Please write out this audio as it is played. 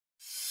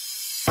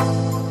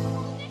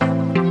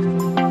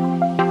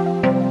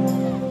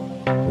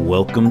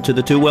Welcome to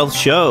the Two Wealth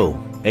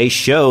Show, a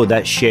show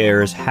that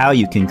shares how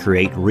you can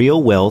create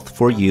real wealth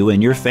for you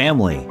and your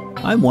family.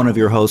 I'm one of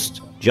your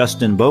hosts,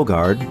 Justin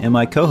Bogard, and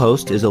my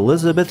co-host is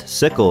Elizabeth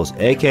Sickles,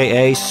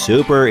 aka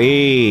Super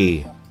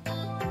E.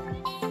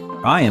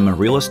 I am a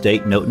real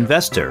estate note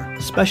investor,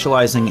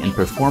 specializing in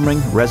performing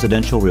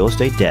residential real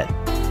estate debt.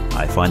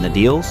 I find the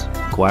deals,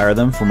 acquire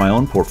them for my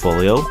own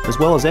portfolio, as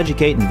well as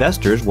educate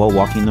investors while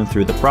walking them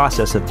through the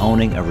process of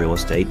owning a real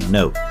estate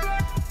note.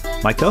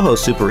 My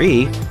co-host Super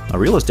E, a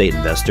real estate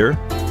investor,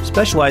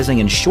 specializing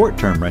in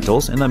short-term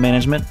rentals and the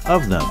management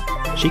of them.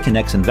 She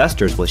connects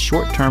investors with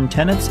short-term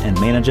tenants and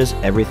manages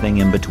everything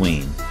in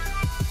between.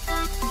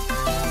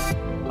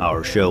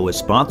 Our show is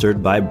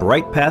sponsored by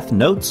BrightPath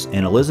Notes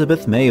and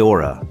Elizabeth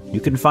Mayora. You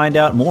can find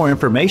out more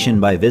information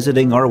by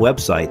visiting our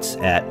websites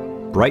at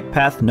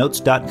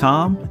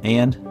brightpathnotes.com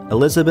and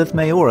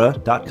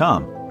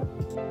elizabethmayora.com.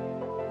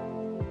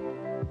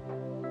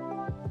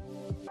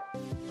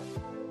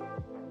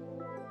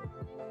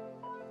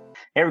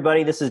 Hey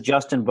everybody, this is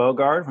Justin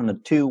Bogard from the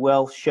Two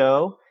Wealth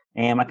Show,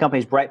 and my company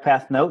is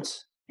BrightPath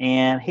Notes,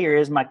 and here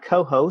is my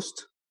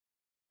co-host,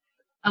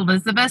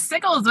 Elizabeth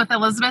Sickles with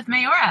Elizabeth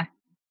Mayora.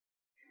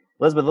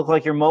 Elizabeth, look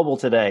like you're mobile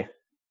today.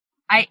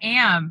 I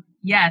am,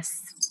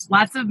 yes.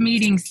 Lots of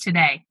meetings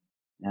today.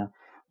 Yeah.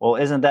 Well,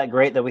 isn't that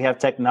great that we have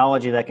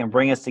technology that can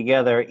bring us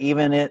together,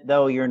 even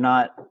though you're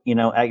not,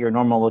 at your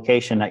normal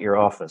location at your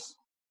office?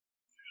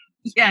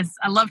 Yes,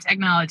 I love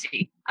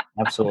technology.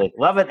 Absolutely.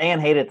 Love it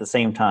and hate it at the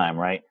same time,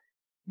 right?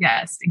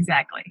 Yes,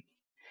 exactly.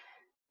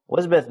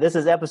 Elizabeth, this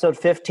is episode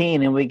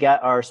 15, and we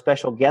got our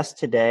special guest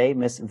today,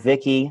 Miss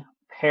Vicki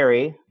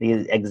Perry,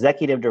 the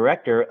executive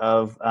director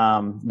of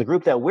the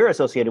group that we're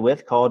associated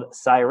with called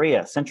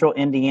CIREA, Central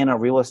Indiana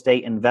Real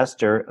Estate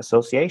Investor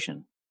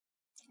Association.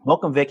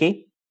 Welcome,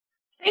 Vicki.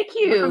 Thank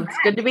you. It's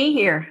good to be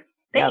here.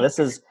 Thanks.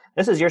 Yeah,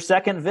 this is your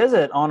second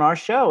visit on our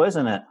show,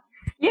 isn't it?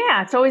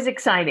 Yeah, it's always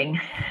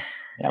exciting.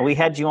 Yeah, we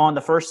had you on the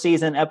first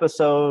season,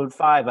 episode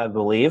 5, I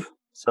believe.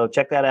 So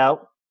check that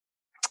out.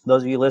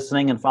 Those of you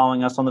listening and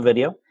following us on the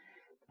video.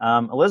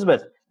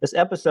 Elizabeth, this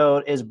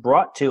episode is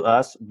brought to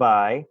us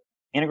by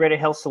Integrated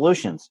Health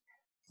Solutions.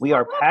 We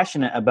are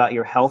passionate about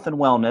your health and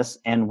wellness,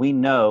 and we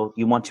know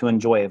you want to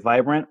enjoy a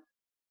vibrant,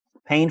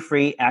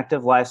 pain-free,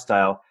 active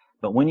lifestyle.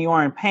 But when you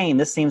are in pain,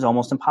 this seems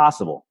almost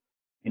impossible.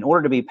 In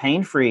order to be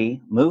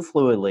pain-free, move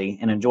fluidly,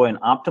 and enjoy an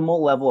optimal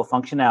level of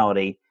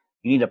functionality,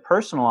 you need a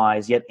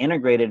personalized yet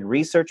integrated,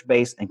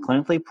 research-based, and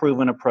clinically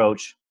proven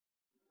approach.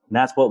 And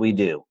that's what we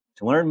do.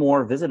 To learn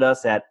more, visit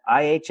us at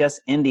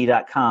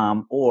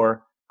ihsindy.com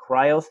or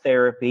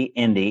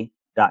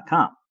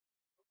cryotherapyindy.com.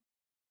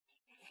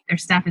 Their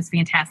staff is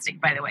fantastic,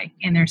 by the way,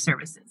 and their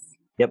services.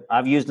 Yep,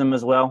 I've used them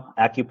as well.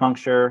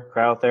 Acupuncture,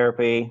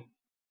 cryotherapy,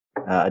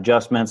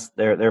 adjustments.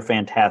 They're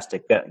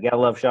fantastic. Gotta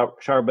love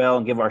Charbel,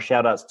 and give our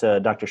shout outs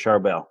to Dr.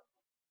 Charbel.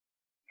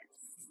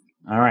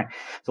 All right.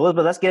 So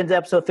Elizabeth, let's get into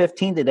episode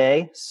 15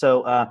 today.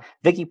 So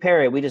Vicki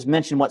Perry, we just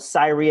mentioned what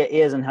CIREA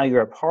is and how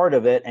you're a part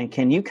of it. And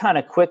can you kind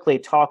of quickly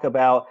talk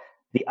about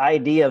the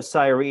idea of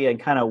CIREA and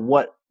kind of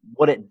what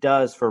it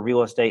does for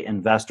real estate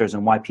investors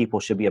and why people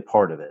should be a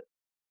part of it?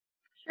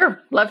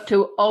 Sure. Love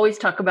to always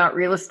talk about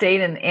real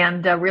estate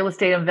and real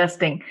estate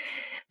investing.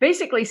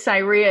 Basically,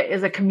 CIREA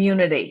is a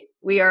community.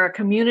 We are a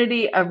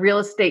community of real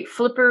estate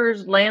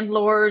flippers,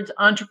 landlords,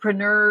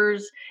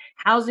 entrepreneurs,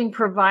 housing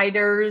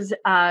providers,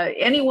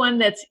 anyone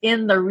that's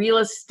in the real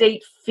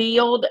estate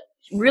field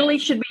really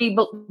should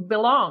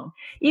belong.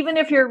 Even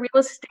if you're a real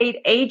estate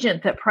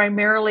agent that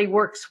primarily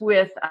works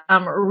with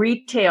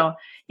retail,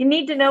 you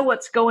need to know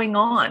what's going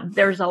on.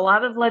 There's a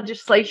lot of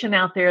legislation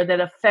out there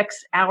that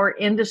affects our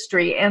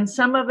industry, and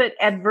some of it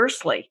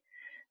adversely.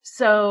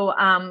 So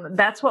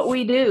that's what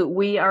we do.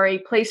 We are a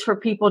place for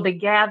people to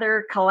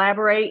gather,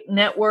 collaborate,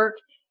 network,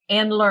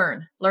 and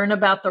learn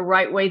about the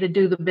right way to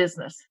do the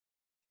business.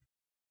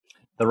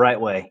 The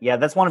right way. Yeah,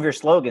 that's one of your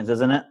slogans,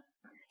 isn't it?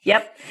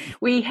 Yep.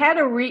 We had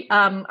a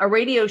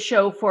radio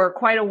show for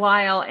quite a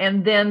while,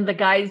 and then the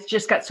guys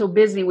just got so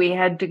busy we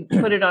had to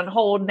put it on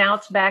hold. Now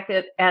it's back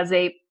as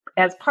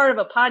part of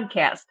a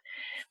podcast,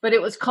 but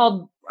it was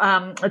called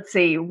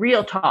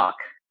Real Talk,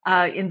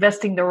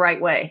 Investing the Right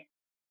Way.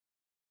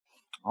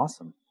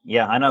 Awesome.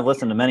 Yeah, I know I've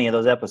listened to many of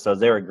those episodes.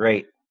 They were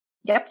great.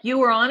 Yep, you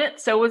were on it.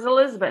 So was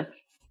Elizabeth.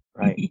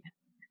 Right.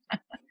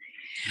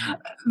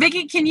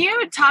 Vicki, can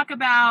you talk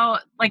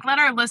about, let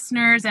our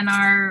listeners and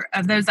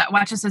those that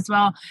watch us as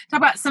well, talk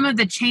about some of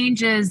the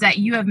changes that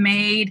you have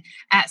made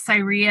at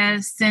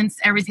CIREA since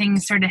everything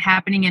started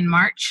happening in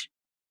March?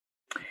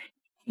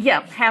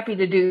 Yeah, happy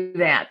to do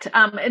that.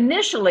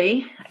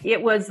 Initially,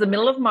 it was the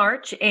middle of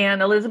March,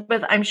 and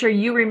Elizabeth, I'm sure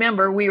you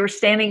remember, we were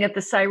standing at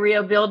the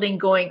CIREA building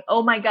going,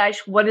 oh my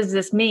gosh, what does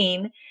this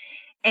mean?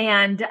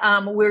 And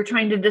we were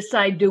trying to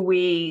decide, do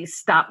we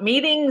stop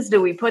meetings?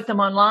 Do we put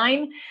them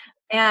online?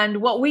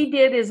 And what we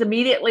did is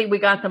immediately we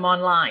got them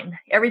online.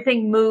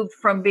 Everything moved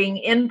from being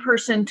in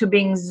person to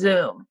being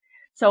Zoom.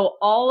 So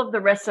all of the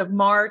rest of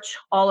March,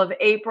 all of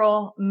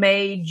April,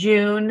 May,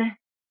 June,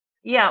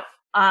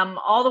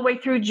 all the way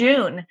through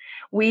June,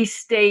 we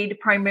stayed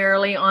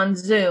primarily on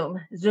Zoom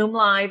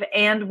Live,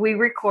 and we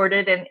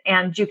recorded,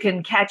 and you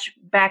can catch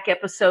back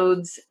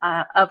episodes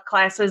of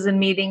classes and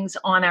meetings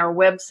on our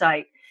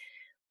website.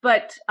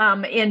 But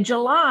in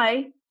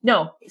July,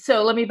 no,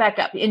 so let me back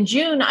up. In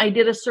June, I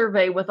did a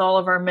survey with all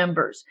of our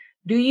members.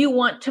 Do you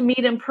want to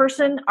meet in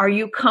person? Are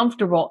you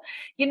comfortable?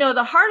 You know,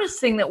 the hardest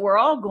thing that we're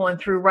all going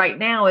through right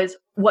now is,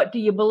 what do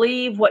you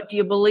believe? What do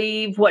you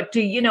believe? What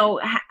do you know?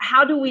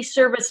 How do we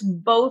service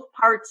both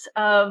parts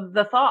of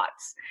the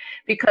thoughts?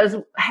 Because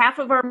half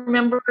of our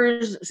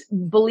members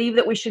believe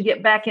that we should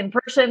get back in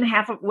person.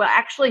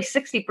 Actually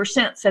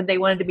 60% said they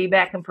wanted to be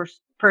back in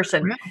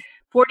person. Really?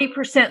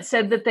 40%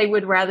 said that they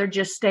would rather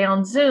just stay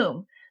on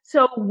Zoom.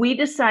 So we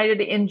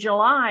decided in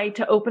July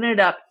to open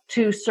it up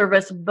to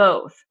service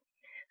both.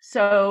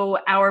 So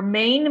our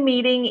main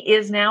meeting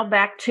is now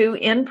back to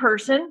in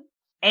person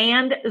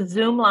and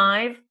Zoom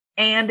Live,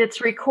 and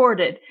it's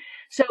recorded.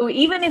 So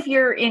even if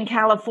you're in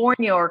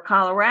California or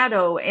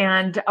Colorado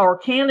or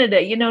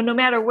Canada, you know, no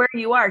matter where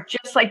you are,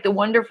 just like the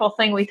wonderful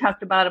thing we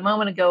talked about a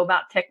moment ago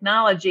about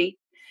technology,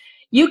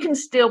 you can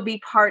still be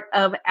part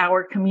of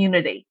our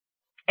community.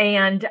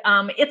 And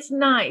it's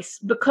nice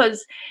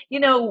because, you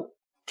know,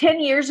 10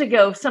 years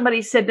ago, if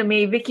somebody said to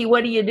me, Vicki,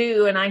 what do you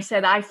do? And I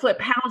said, I flip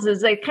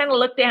houses. They kind of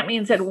looked at me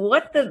and said,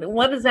 what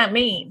does that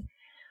mean?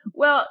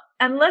 Well,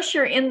 unless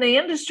you're in the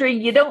industry,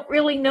 you don't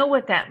really know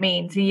what that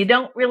means. And you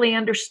don't really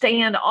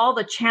understand all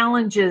the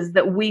challenges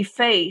that we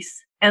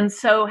face. And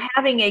so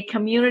having a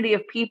community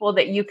of people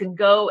that you can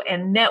go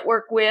and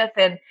network with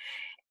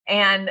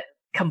and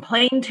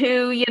complain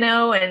to, you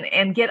know,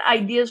 and get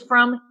ideas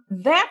from,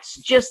 that's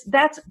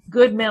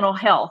good mental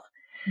health.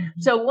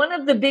 Mm-hmm. So one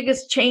of the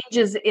biggest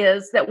changes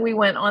is that we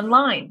went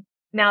online.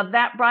 Now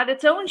that brought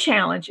its own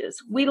challenges.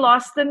 We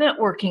lost the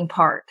networking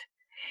part.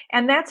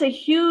 And that's a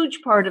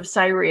huge part of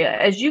Cyrea,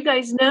 as you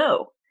guys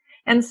know.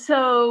 And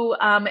so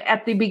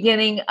at the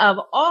beginning of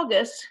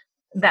August,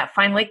 that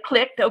finally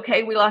clicked.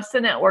 Okay, we lost the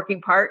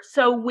networking part.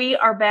 So we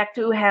are back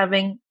to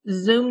having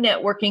Zoom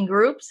networking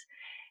groups.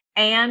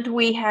 And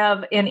we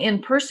have an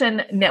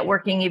in-person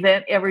networking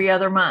event every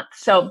other month.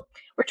 So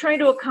we're trying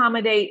to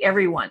accommodate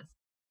everyone.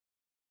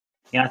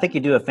 Yeah, I think you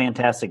do a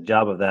fantastic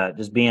job of that.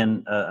 Just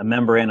being a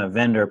member and a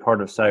vendor,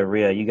 part of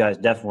Cyrea, you guys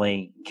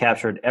definitely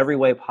captured every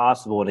way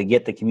possible to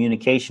get the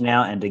communication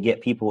out and to get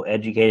people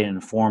educated and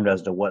informed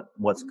as to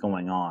what's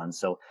going on.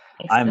 So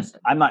I'm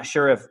not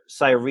sure if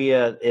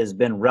Cyrea has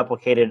been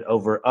replicated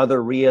over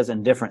other RIAs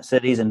in different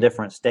cities and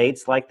different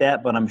states like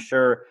that, but I'm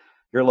sure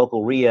your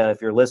local RIA,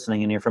 if you're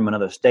listening and you're from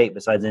another state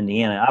besides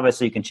Indiana,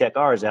 obviously you can check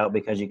ours out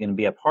because you can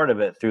be a part of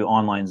it through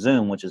online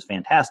Zoom, which is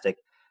fantastic.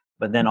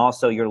 But then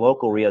also your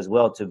local RIA as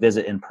well to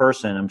visit in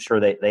person. I'm sure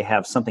they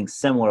have something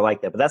similar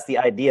like that. But that's the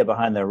idea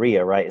behind the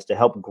RIA, right? Is to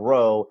help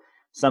grow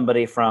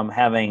somebody from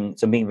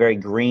being very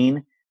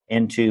green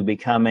into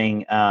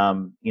becoming,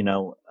 a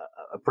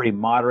pretty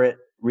moderate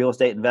real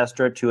estate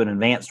investor to an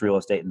advanced real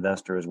estate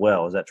investor as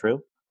well. Is that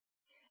true?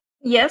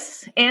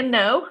 Yes and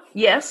no.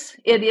 Yes,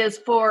 it is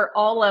for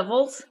all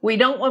levels. We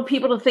don't want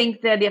people to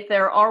think that if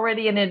they're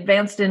already an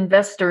advanced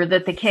investor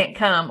that they can't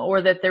come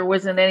or that there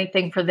wasn't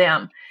anything for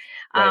them.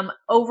 Right.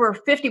 Over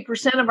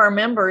 50% of our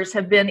members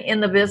have been in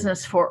the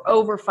business for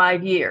over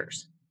 5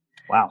 years.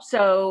 Wow.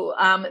 So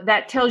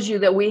that tells you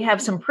that we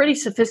have some pretty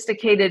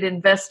sophisticated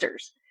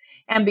investors.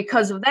 And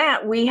because of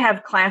that, we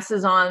have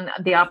classes on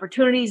the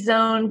opportunity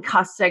zone,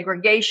 cost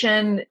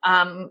segregation,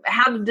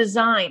 how to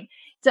design.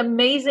 It's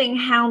amazing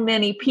how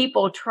many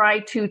people try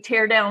to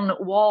tear down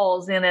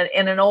walls in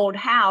an old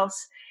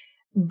house,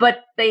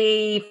 but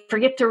they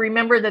forget to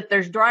remember that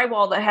there's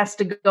drywall that has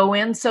to go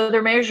in, so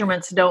their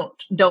measurements don't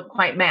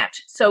quite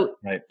match. So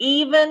right.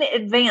 Even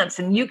advanced,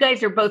 and you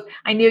guys are both,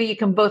 I know you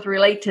can both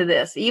relate to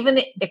this,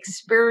 even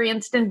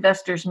experienced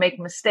investors make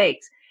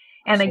mistakes.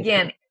 And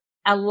again,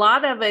 a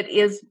lot of it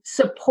is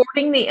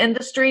supporting the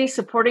industry,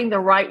 supporting the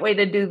right way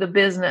to do the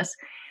business.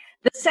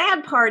 The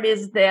sad part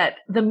is that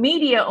the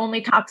media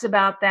only talks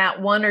about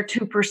that 1 or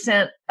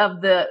 2%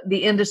 of the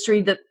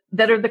industry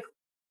that are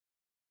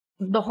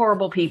the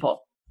horrible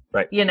people.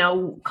 Right. You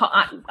know,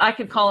 I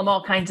could call them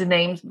all kinds of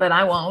names, but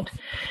I won't.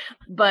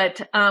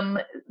 But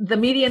the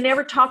media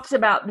never talks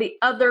about the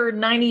other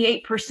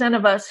 98%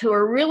 of us who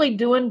are really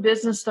doing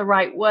business the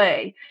right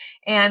way.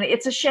 And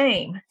it's a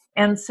shame.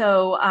 And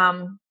so,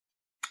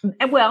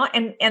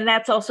 and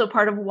that's also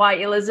part of why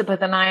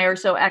Elizabeth and I are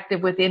so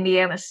active with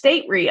Indiana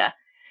State RIA,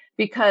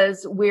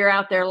 because we're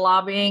out there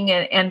lobbying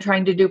and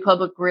trying to do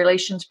public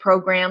relations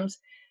programs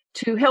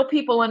to help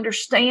people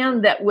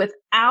understand that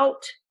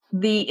without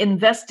the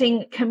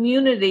investing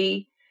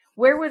community,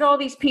 where would all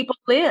these people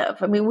live?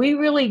 I mean, we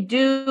really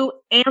do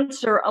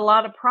answer a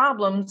lot of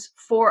problems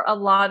for a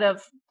lot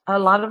of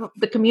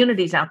the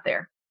communities out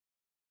there.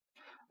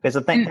 Okay, so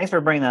thanks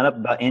for bringing that up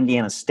about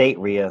Indiana State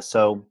RIA.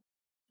 So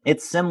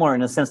it's similar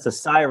in a sense to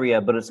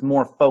Cyrea, but it's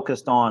more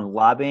focused on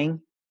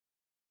lobbying.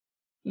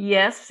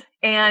 Yes,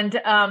 and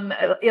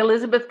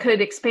Elizabeth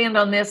could expand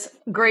on this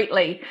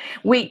greatly.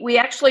 We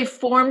actually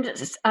formed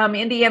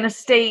Indiana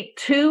State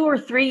 2 or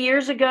 3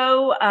 years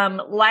ago.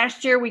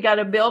 Last year we got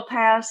a bill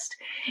passed,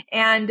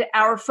 and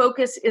our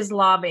focus is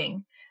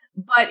lobbying.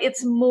 But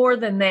it's more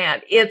than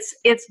that. It's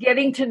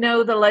getting to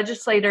know the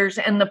legislators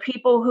and the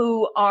people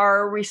who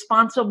are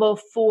responsible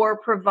for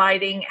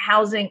providing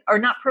housing, or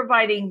not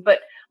providing, but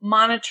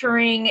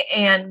monitoring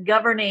and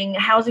governing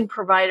housing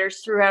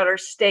providers throughout our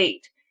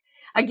state.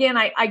 Again,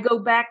 I go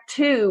back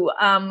to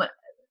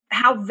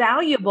how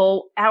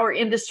valuable our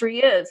industry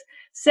is.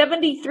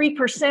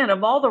 73%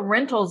 of all the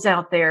rentals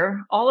out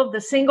there, all of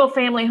the single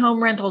family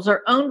home rentals,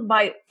 are owned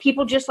by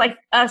people just like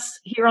us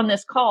here on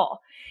this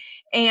call.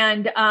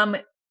 And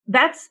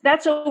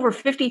that's over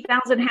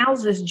 50,000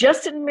 houses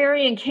just in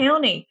Marion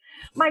County.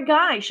 My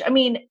gosh, I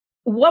mean,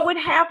 what would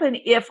happen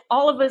if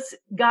all of us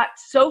got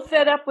so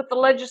fed up with the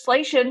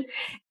legislation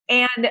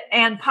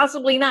and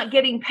possibly not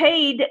getting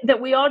paid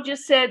that we all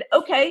just said,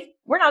 okay,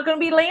 we're not going to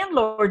be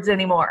landlords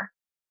anymore?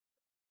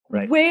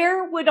 Right.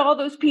 Where would all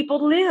those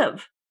people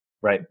live?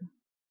 Right.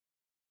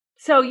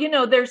 So,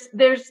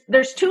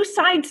 there's two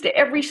sides to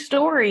every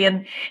story,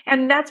 and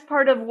that's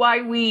part of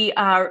why we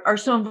are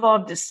so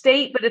involved as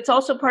state, but it's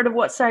also part of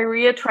what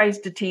CIREA tries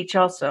to teach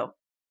also.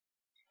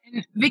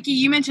 And Vicki,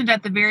 you mentioned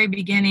at the very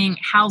beginning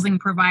housing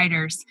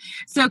providers.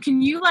 So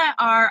can you let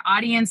our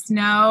audience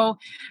know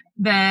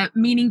the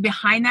meaning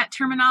behind that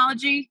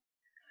terminology?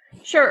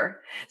 Sure.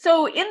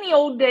 So in the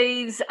old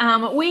days,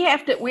 we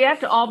have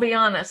to all be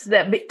honest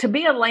that to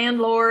be a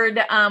landlord,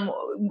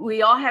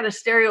 we all had a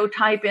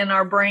stereotype in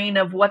our brain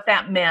of what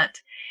that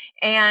meant,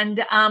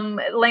 and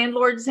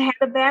landlords had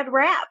a bad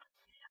rap.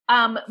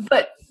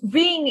 But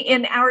being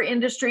in our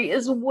industry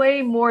is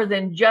way more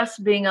than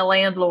just being a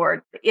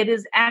landlord. It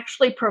is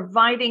actually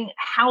providing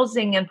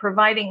housing and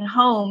providing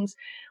homes,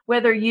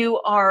 whether you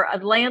are a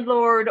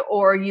landlord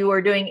or you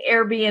are doing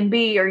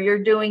Airbnb or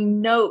you're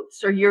doing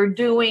notes or you're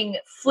doing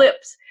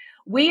flips.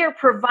 We are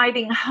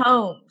providing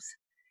homes.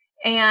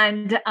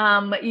 And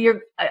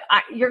you're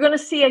going to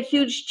see a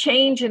huge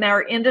change in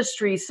our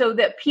industry so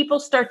that people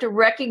start to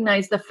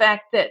recognize the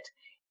fact that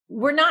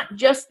we're not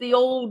just the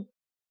old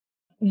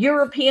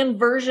European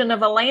version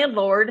of a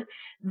landlord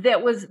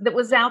that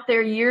was out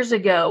there years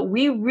ago.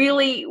 We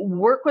really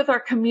work with our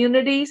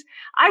communities.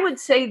 I would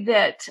say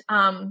that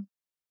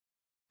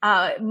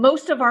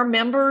most of our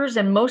members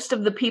and most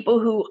of the people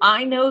who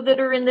I know that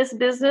are in this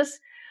business,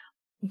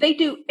 they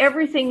do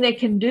everything they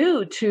can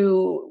do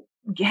to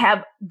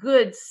have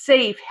good,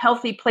 safe,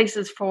 healthy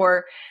places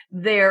for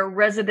their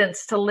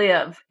residents to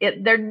live.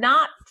 They're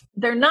not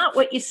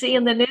what you see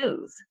in the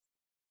news.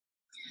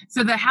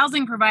 So the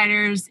housing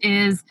providers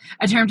is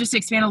a term, just to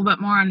expand a little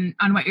bit more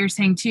on what you're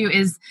saying too,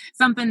 is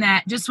something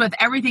that just with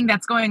everything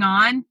that's going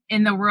on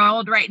in the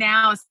world right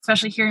now,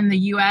 especially here in the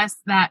US,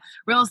 that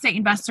real estate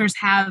investors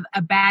have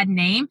a bad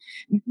name,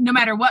 no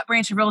matter what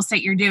branch of real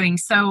estate you're doing.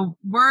 So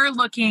we're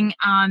looking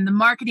on the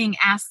marketing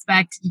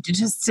aspect,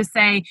 just to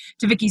say,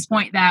 to Vicki's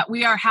point, that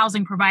we are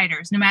housing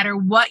providers, no matter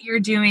what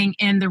you're doing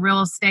in the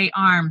real estate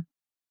arm.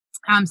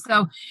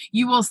 So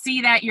you will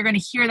see that, you're going to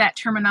hear that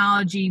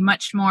terminology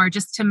much more,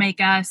 just to make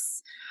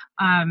us,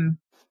 I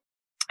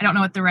don't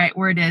know what the right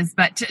word is,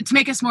 but to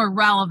make us more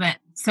relevant,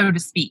 so to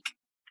speak.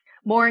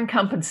 More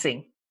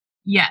encompassing.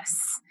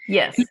 Yes.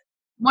 Yes.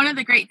 One of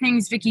the great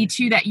things, Vicki,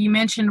 too, that you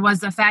mentioned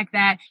was the fact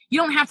that you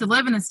don't have to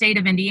live in the state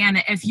of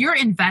Indiana. If you're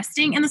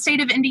investing in the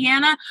state of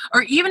Indiana,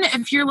 or even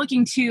if you're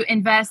looking to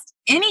invest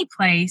any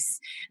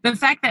place, the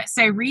fact that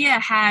CIREA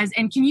has,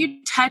 and can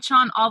you touch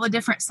on all the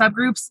different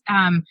subgroups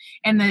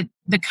and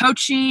the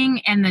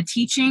coaching and the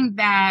teaching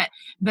that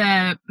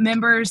the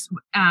members,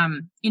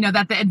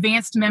 that the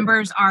advanced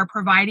members are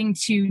providing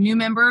to new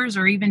members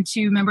or even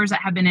to members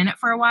that have been in it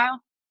for a while?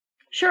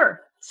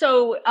 Sure.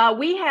 So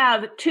we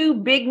have 2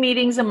 big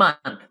meetings a month.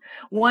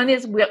 One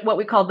is what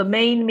we call the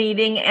main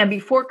meeting. And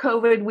before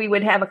COVID, we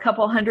would have a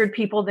couple hundred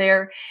people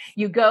there.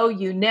 You go,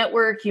 you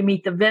network, you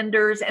meet the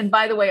vendors. And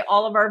by the way,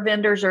 all of our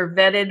vendors are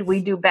vetted.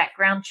 We do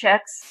background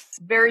checks.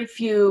 Very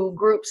few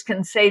groups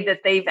can say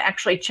that they've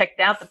actually checked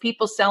out the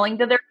people selling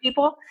to their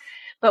people,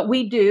 but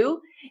we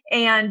do.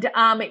 And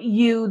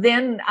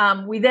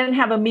we then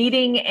have a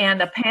meeting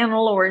and a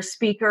panel or a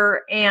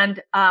speaker,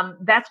 and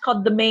that's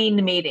called the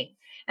main meeting.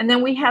 And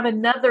then we have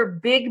another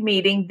big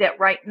meeting that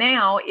right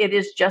now it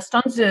is just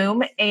on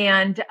Zoom,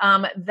 and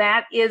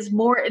that is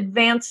more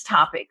advanced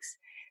topics.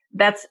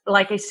 That's,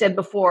 like I said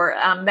before,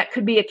 that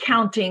could be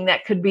accounting,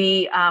 that could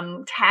be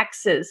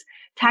taxes,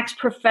 tax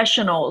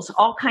professionals,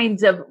 all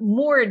kinds of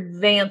more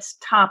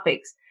advanced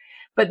topics.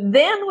 But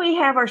then we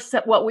have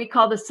what we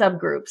call the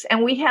subgroups,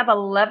 and we have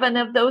 11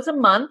 of those a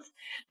month.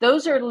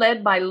 Those are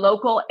led by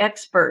local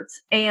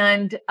experts,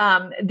 and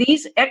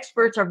these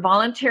experts are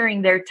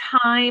volunteering their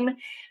time.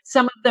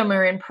 Some of them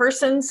are in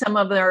person, some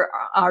of them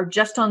are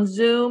just on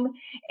Zoom,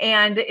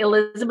 and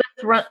Elizabeth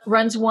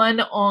runs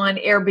one on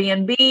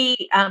Airbnb,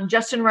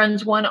 Justin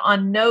runs one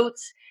on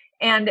Notes,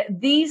 And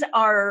these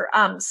are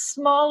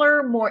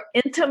smaller, more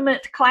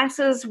intimate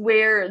classes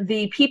where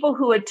the people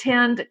who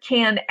attend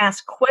can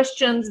ask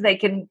questions. They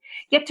can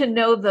get to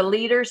know the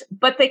leaders,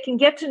 but they can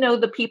get to know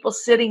the people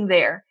sitting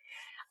there.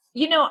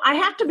 You know, I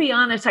have to be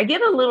honest, I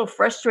get a little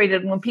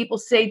frustrated when people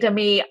say to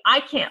me, I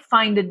can't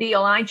find a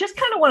deal. And I just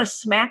kind of want to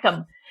smack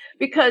them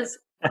because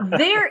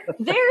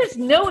there's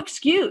no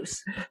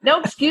excuse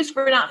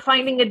for not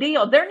finding a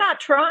deal. They're not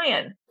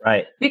trying.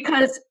 Right.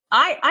 Because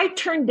I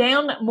turn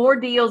down more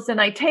deals than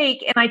I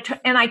take,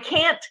 and I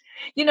can't,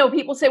 you know,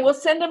 people say, well,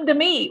 send them to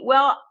me.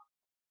 Well,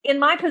 in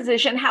my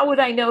position, how would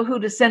I know who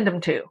to send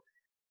them to?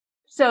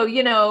 So,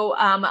 you know,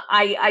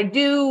 I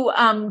do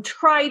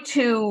try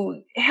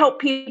to help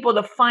people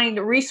to find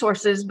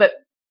resources,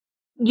 but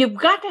you've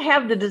got to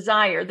have the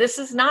desire. This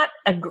is not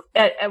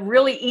a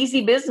really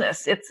easy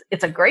business.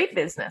 It's a great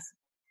business.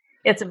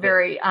 It's a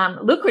very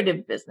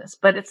lucrative business,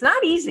 but it's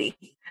not easy.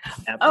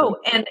 Absolutely. Oh,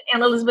 and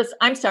Elizabeth,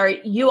 I'm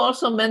sorry. You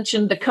also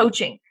mentioned the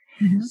coaching.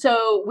 Mm-hmm.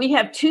 So we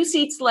have 2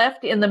 seats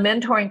left in the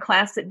mentoring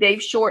class that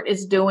Dave Short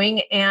is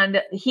doing.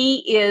 And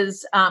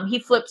he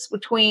flips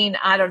between,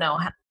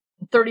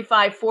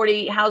 35,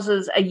 40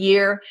 houses a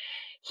year.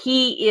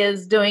 He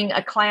is doing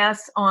a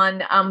class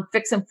on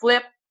fix and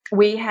flip.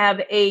 We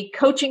have a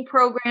coaching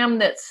program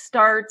that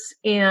starts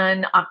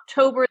in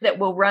October that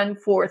will run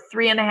for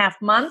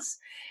 3.5 months.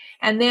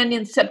 And then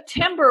in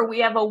September, we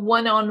have a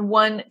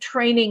one-on-one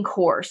training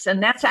course,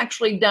 and that's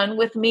actually done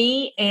with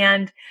me.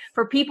 And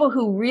for people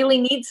who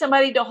really need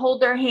somebody to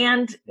hold their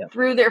hand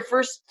through their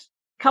first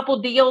couple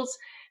deals,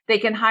 they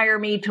can hire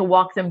me to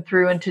walk them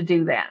through and to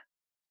do that.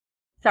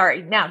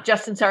 Sorry. Now,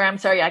 Justin, I'm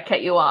sorry I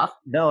cut you off.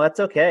 No, that's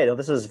okay. No,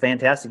 this is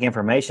fantastic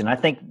information. I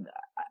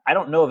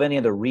don't know of any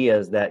of the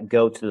RIAs that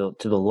go to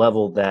the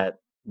level that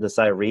the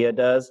CYREA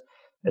does,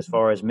 as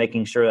far as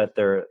making sure that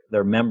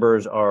their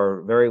members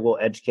are very well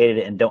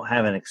educated and don't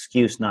have an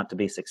excuse not to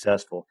be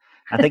successful.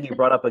 I think you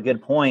brought up a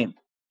good point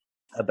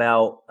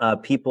about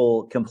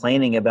people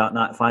complaining about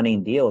not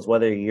finding deals,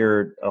 whether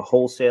you're a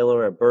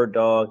wholesaler, a bird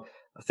dog,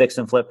 a fix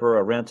and flipper,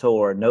 a rental,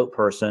 or a note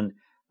person.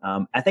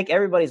 I think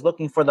everybody's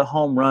looking for the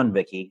home run,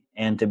 Vicki.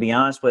 And to be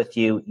honest with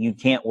you, you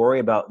can't worry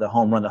about the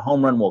home run. The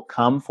home run will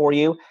come for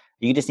you.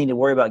 You just need to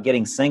worry about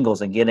getting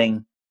singles and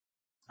getting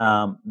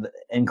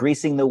and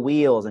greasing the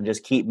wheels and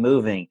just keep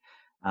moving.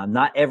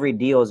 Not every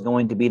deal is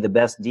going to be the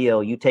best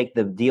deal. You take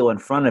the deal in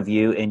front of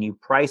you and you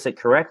price it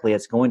correctly,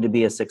 it's going to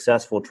be a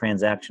successful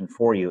transaction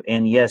for you.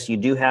 And yes, you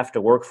do have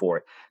to work for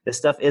it. This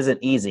stuff isn't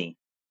easy.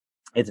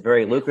 It's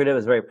very lucrative.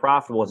 It's very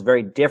profitable. It's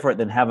very different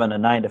than having a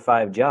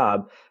 9-to-5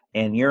 job,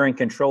 and you're in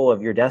control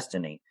of your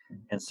destiny.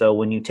 And so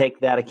when you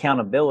take that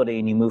accountability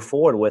and you move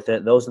forward with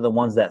it, those are the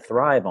ones that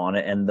thrive on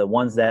it. And the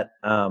ones that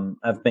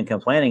have been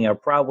complaining are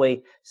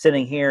probably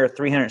sitting here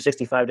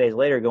 365 days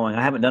later going,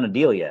 I haven't done a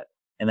deal yet.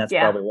 And that's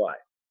probably why.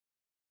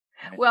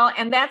 Well,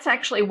 and that's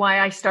actually why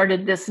I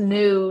started this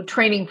new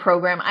training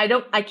program.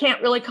 I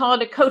can't really call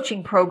it a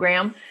coaching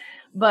program,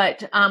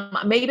 but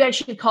maybe I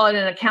should call it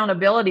an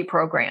accountability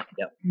program.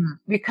 Yep.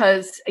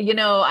 Because, you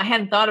know, I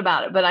hadn't thought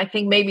about it, but I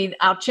think maybe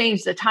I'll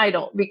change the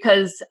title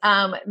because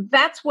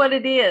that's what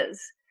it is.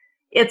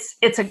 It's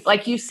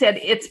like you said,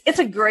 it's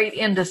a great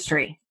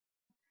industry.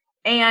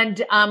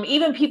 And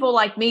even people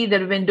like me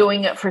that have been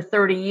doing it for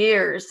 30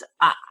 years,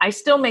 I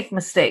still make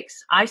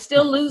mistakes. I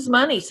still lose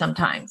money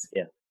sometimes.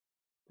 Yeah.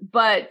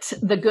 But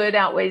the good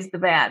outweighs the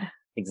bad.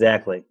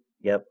 Exactly.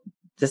 Yep.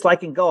 Just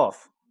like in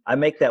golf. I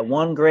make that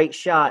one great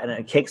shot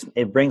and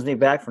it brings me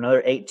back for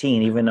another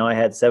 18, even though I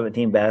had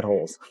 17 bad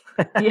holes.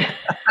 Yeah.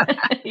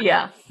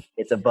 Yeah.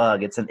 It's a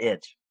bug. It's an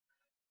itch.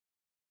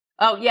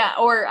 Oh yeah.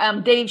 Or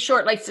Dave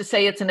Short likes to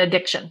say it's an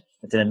addiction.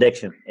 It's an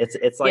addiction.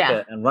 It's like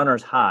a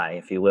runner's high,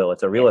 if you will.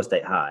 It's a real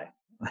estate high.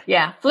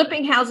 Yeah.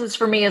 Flipping houses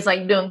for me is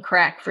like doing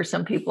crack for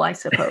some people, I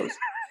suppose.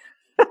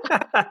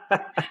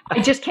 I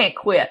just can't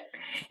quit.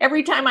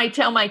 Every time I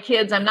tell my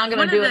kids I'm not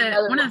going to do it.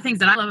 One of the things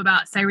that I love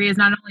about CYREA is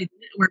not only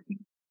networking,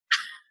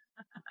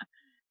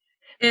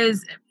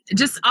 is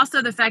just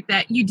also the fact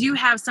that you do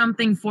have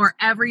something for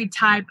every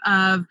type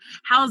of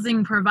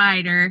housing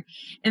provider,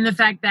 and the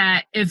fact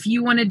that if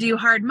you want to do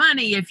hard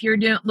money, if you're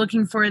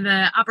looking for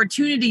the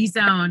opportunity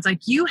zones,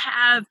 like you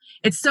have,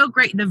 it's so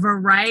great, the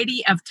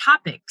variety of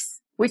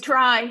topics. We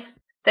try.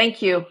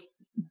 Thank you.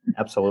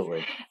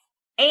 Absolutely.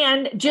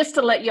 And just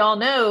to let y'all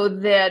know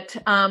that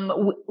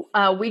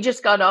we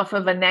just got off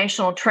of a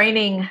national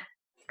training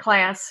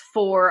class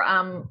for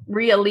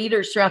RIA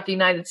leaders throughout the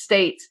United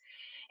States.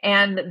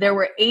 And there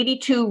were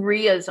 82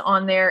 RIAs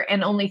on there,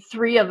 and only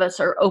 3 of us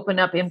are open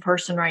up in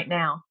person right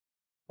now.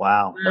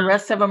 Wow. The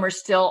rest of them are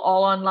still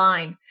all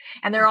online.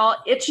 And they're all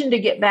itching to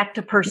get back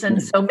to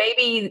person. So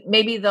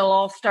maybe they'll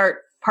all start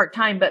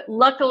part-time. But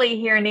luckily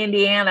here in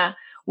Indiana,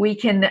 we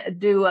can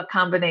do a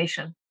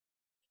combination.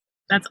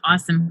 That's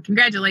awesome.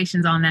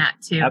 Congratulations on that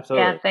too.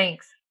 Absolutely. Yeah,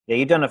 thanks. Yeah,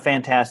 you've done a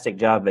fantastic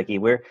job, Vicki.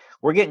 We're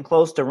getting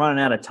close to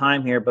running out of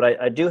time here, but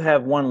I do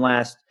have one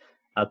last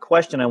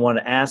question I want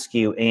to ask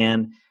you.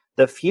 And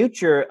the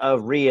future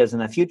of RIAs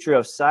and the future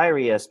of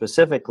CYREA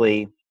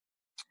specifically,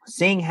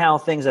 seeing how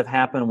things have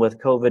happened with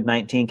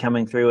COVID-19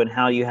 coming through and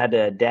how you had to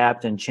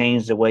adapt and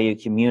change the way you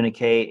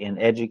communicate and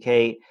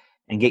educate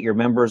and get your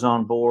members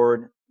on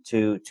board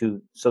to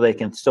so they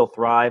can still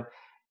thrive.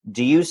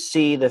 Do you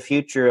see the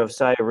future of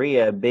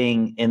Cyrea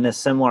being in this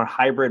similar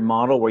hybrid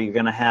model where you're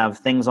going to have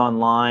things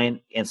online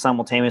and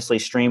simultaneously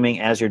streaming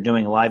as you're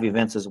doing live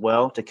events as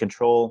well to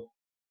control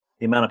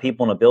the amount of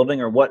people in a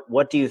building? Or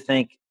what do you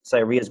think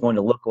Cyrea is going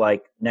to look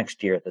like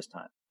next year at this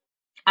time?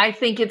 I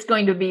think it's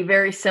going to be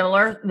very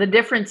similar. The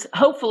difference,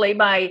 hopefully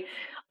by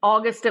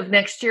August of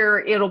next year,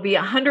 it'll be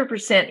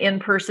 100% in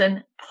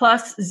person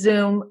plus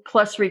Zoom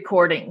plus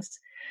recordings.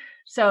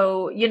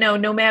 So,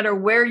 no matter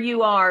where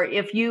you are,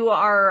 if you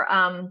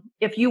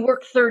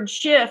work third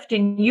shift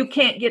and you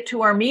can't get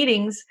to our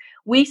meetings,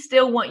 we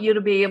still want you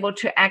to be able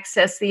to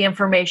access the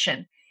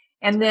information.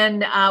 And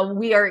then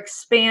we are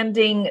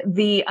expanding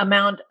the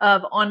amount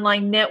of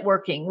online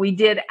networking. We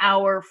did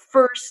our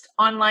first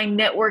online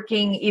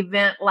networking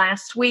event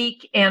last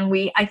week, and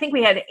I think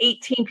we had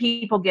 18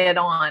 people get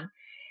on.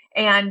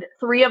 And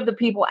 3 of the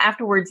people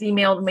afterwards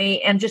emailed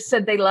me and just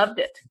said they loved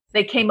it.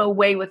 They came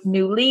away with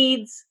new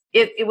leads.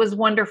 It was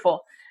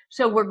wonderful.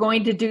 So we're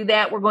going to do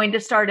that. We're going to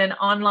start an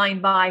online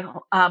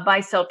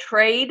buy, sell,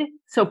 trade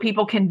so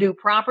people can do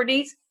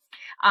properties.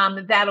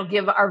 That'll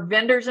give our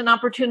vendors an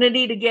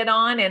opportunity to get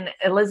on, and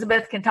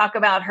Elizabeth can talk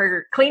about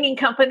her cleaning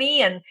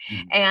company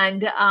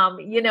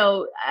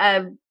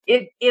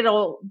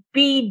it'll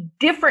be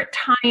different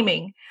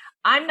timing.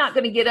 I'm not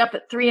going to get up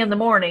at 3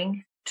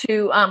 a.m.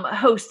 to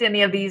host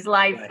any of these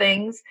live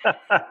things,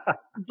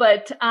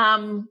 but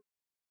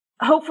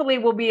hopefully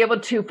we'll be able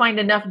to find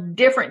enough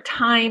different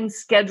time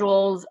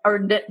schedules or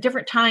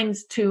different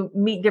times to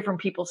meet different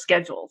people's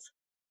schedules.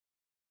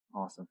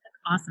 Awesome.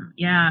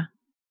 Yeah.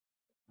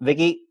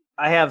 Vicki,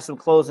 I have some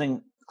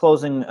closing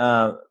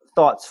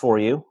thoughts for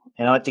you,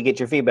 and I'd like to get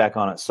your feedback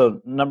on it.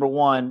 So number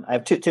one, I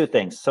have two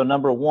things. So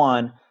number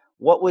one,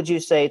 what would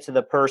you say to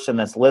the person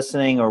that's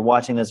listening or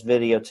watching this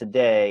video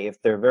today if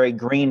they're very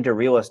green to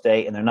real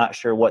estate and they're not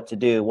sure what to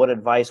do? What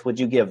advice would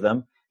you give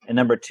them? And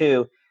number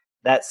two,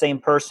 that same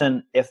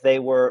person, if they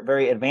were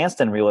very advanced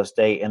in real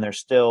estate and they're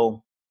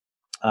still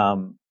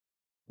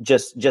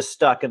just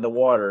stuck in the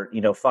water,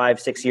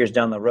 5-6 years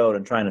down the road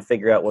and trying to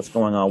figure out what's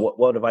going on,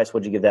 what advice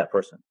would you give that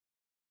person?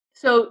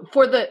 So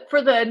for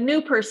the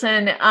new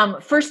person,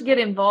 first get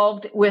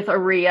involved with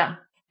AREIA.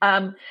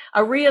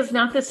 AREIA is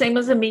not the same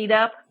as a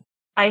meetup.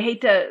 I hate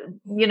to,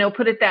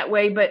 put it that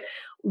way, but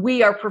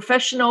we are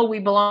professional. We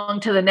belong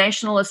to the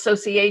national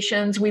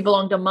associations. We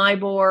belong to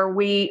MIBOR.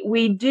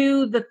 We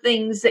do the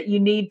things that you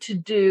need to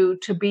do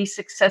to be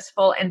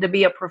successful and to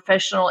be a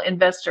professional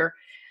investor.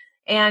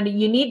 And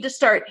you need to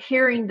start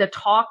hearing the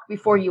talk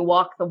before you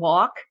walk the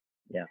walk.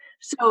 Yeah.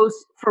 So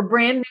for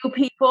brand new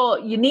people,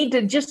 you need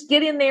to just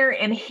get in there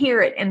and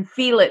hear it and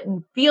feel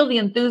the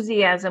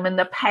enthusiasm and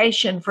the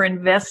passion for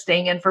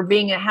investing and for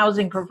being a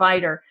housing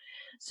provider.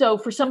 So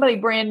for somebody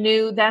brand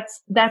new,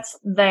 that's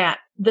that.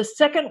 The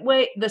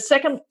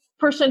second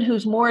person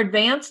who's more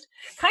advanced,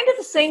 kind of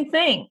the same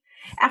thing.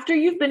 After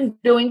you've been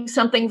doing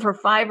something for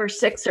 5 or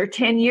 6 or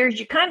 10 years,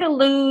 you kind of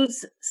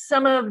lose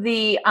some of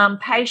the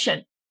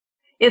passion.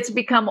 It's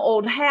become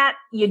old hat.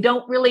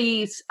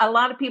 A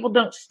lot of people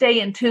don't stay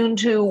in tune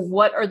to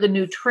what are the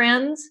new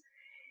trends.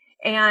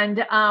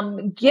 And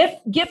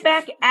get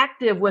back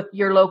active with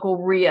your local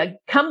REIA.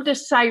 Come to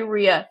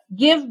Cyrea.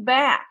 Give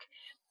back.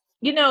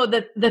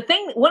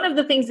 One of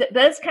the things that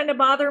does kind of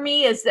bother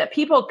me is that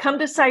people come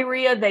to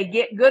Cyrea, they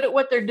get good at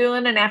what they're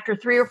doing, and after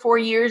 3 or 4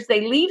 years,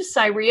 they leave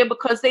Cyrea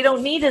because they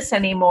don't need us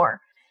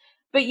anymore.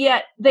 But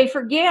yet they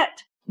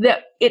forget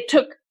that it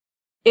took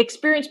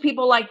experienced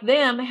people like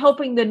them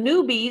helping the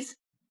newbies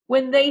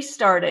when they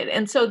started.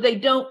 And so they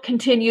don't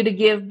continue to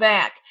give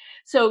back.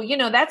 So,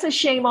 that's a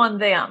shame on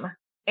them.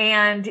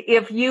 And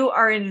if you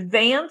are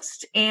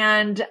advanced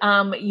and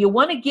you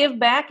want to give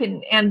back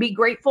and be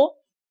grateful,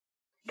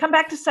 come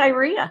back to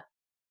Cyrea.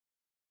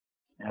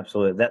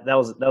 Absolutely. That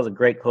was a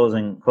great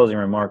closing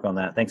remark on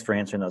that. Thanks for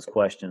answering those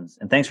questions.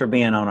 And thanks for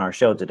being on our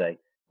show today.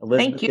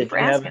 Elizabeth, Thank you for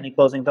asking. Did you have any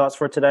closing thoughts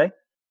for today?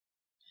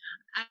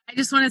 I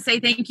just want to say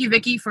thank you,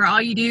 Vicki, for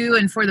all you do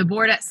and for the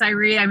board at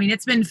Cyrea. I mean,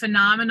 it's been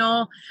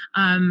phenomenal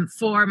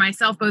for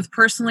myself, both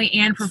personally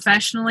and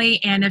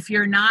professionally. And if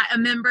you're not a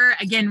member,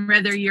 again,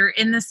 whether you're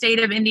in the state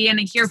of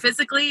Indiana here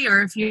physically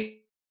or if you're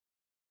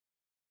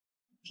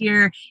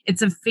here,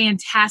 it's a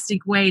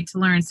fantastic way to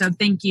learn. So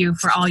thank you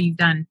for all you've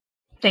done.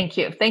 Thank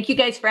you. Thank you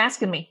guys for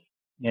asking me.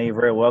 Yeah, you're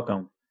very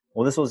welcome.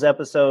 Well, this was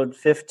episode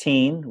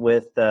 15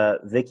 with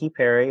Vicki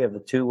Perry of the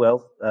Two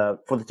Wealth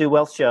for the Two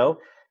Wealth Show.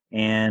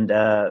 And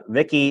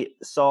Vicki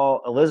saw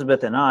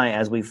Elizabeth and I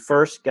as we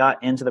first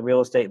got into the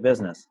real estate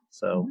business.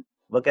 So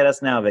look at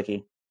us now,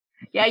 Vicki.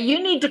 Yeah,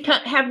 you need to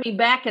have me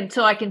back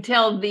until I can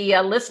tell the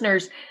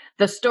listeners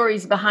the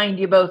stories behind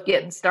you both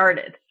getting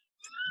started.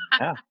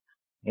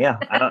 Yeah.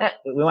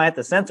 We might have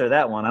to censor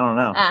that one. I don't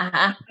know.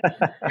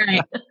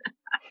 Right.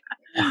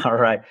 All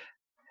right.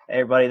 Hey,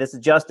 everybody, this is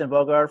Justin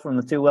Bogard from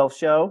the Two Wealth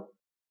Show.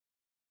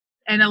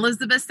 And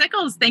Elizabeth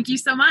Sickles, thank you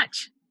so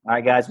much. All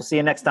right, guys. We'll see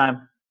you next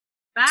time.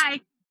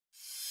 Bye.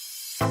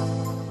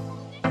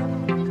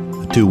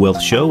 The Two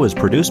Wealth Show is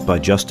produced by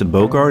Justin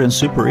Bogard and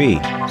Super E,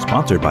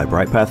 sponsored by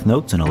Bright Path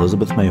Notes and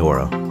Elizabeth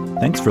Mayora.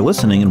 Thanks for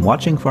listening and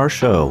watching for our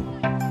show.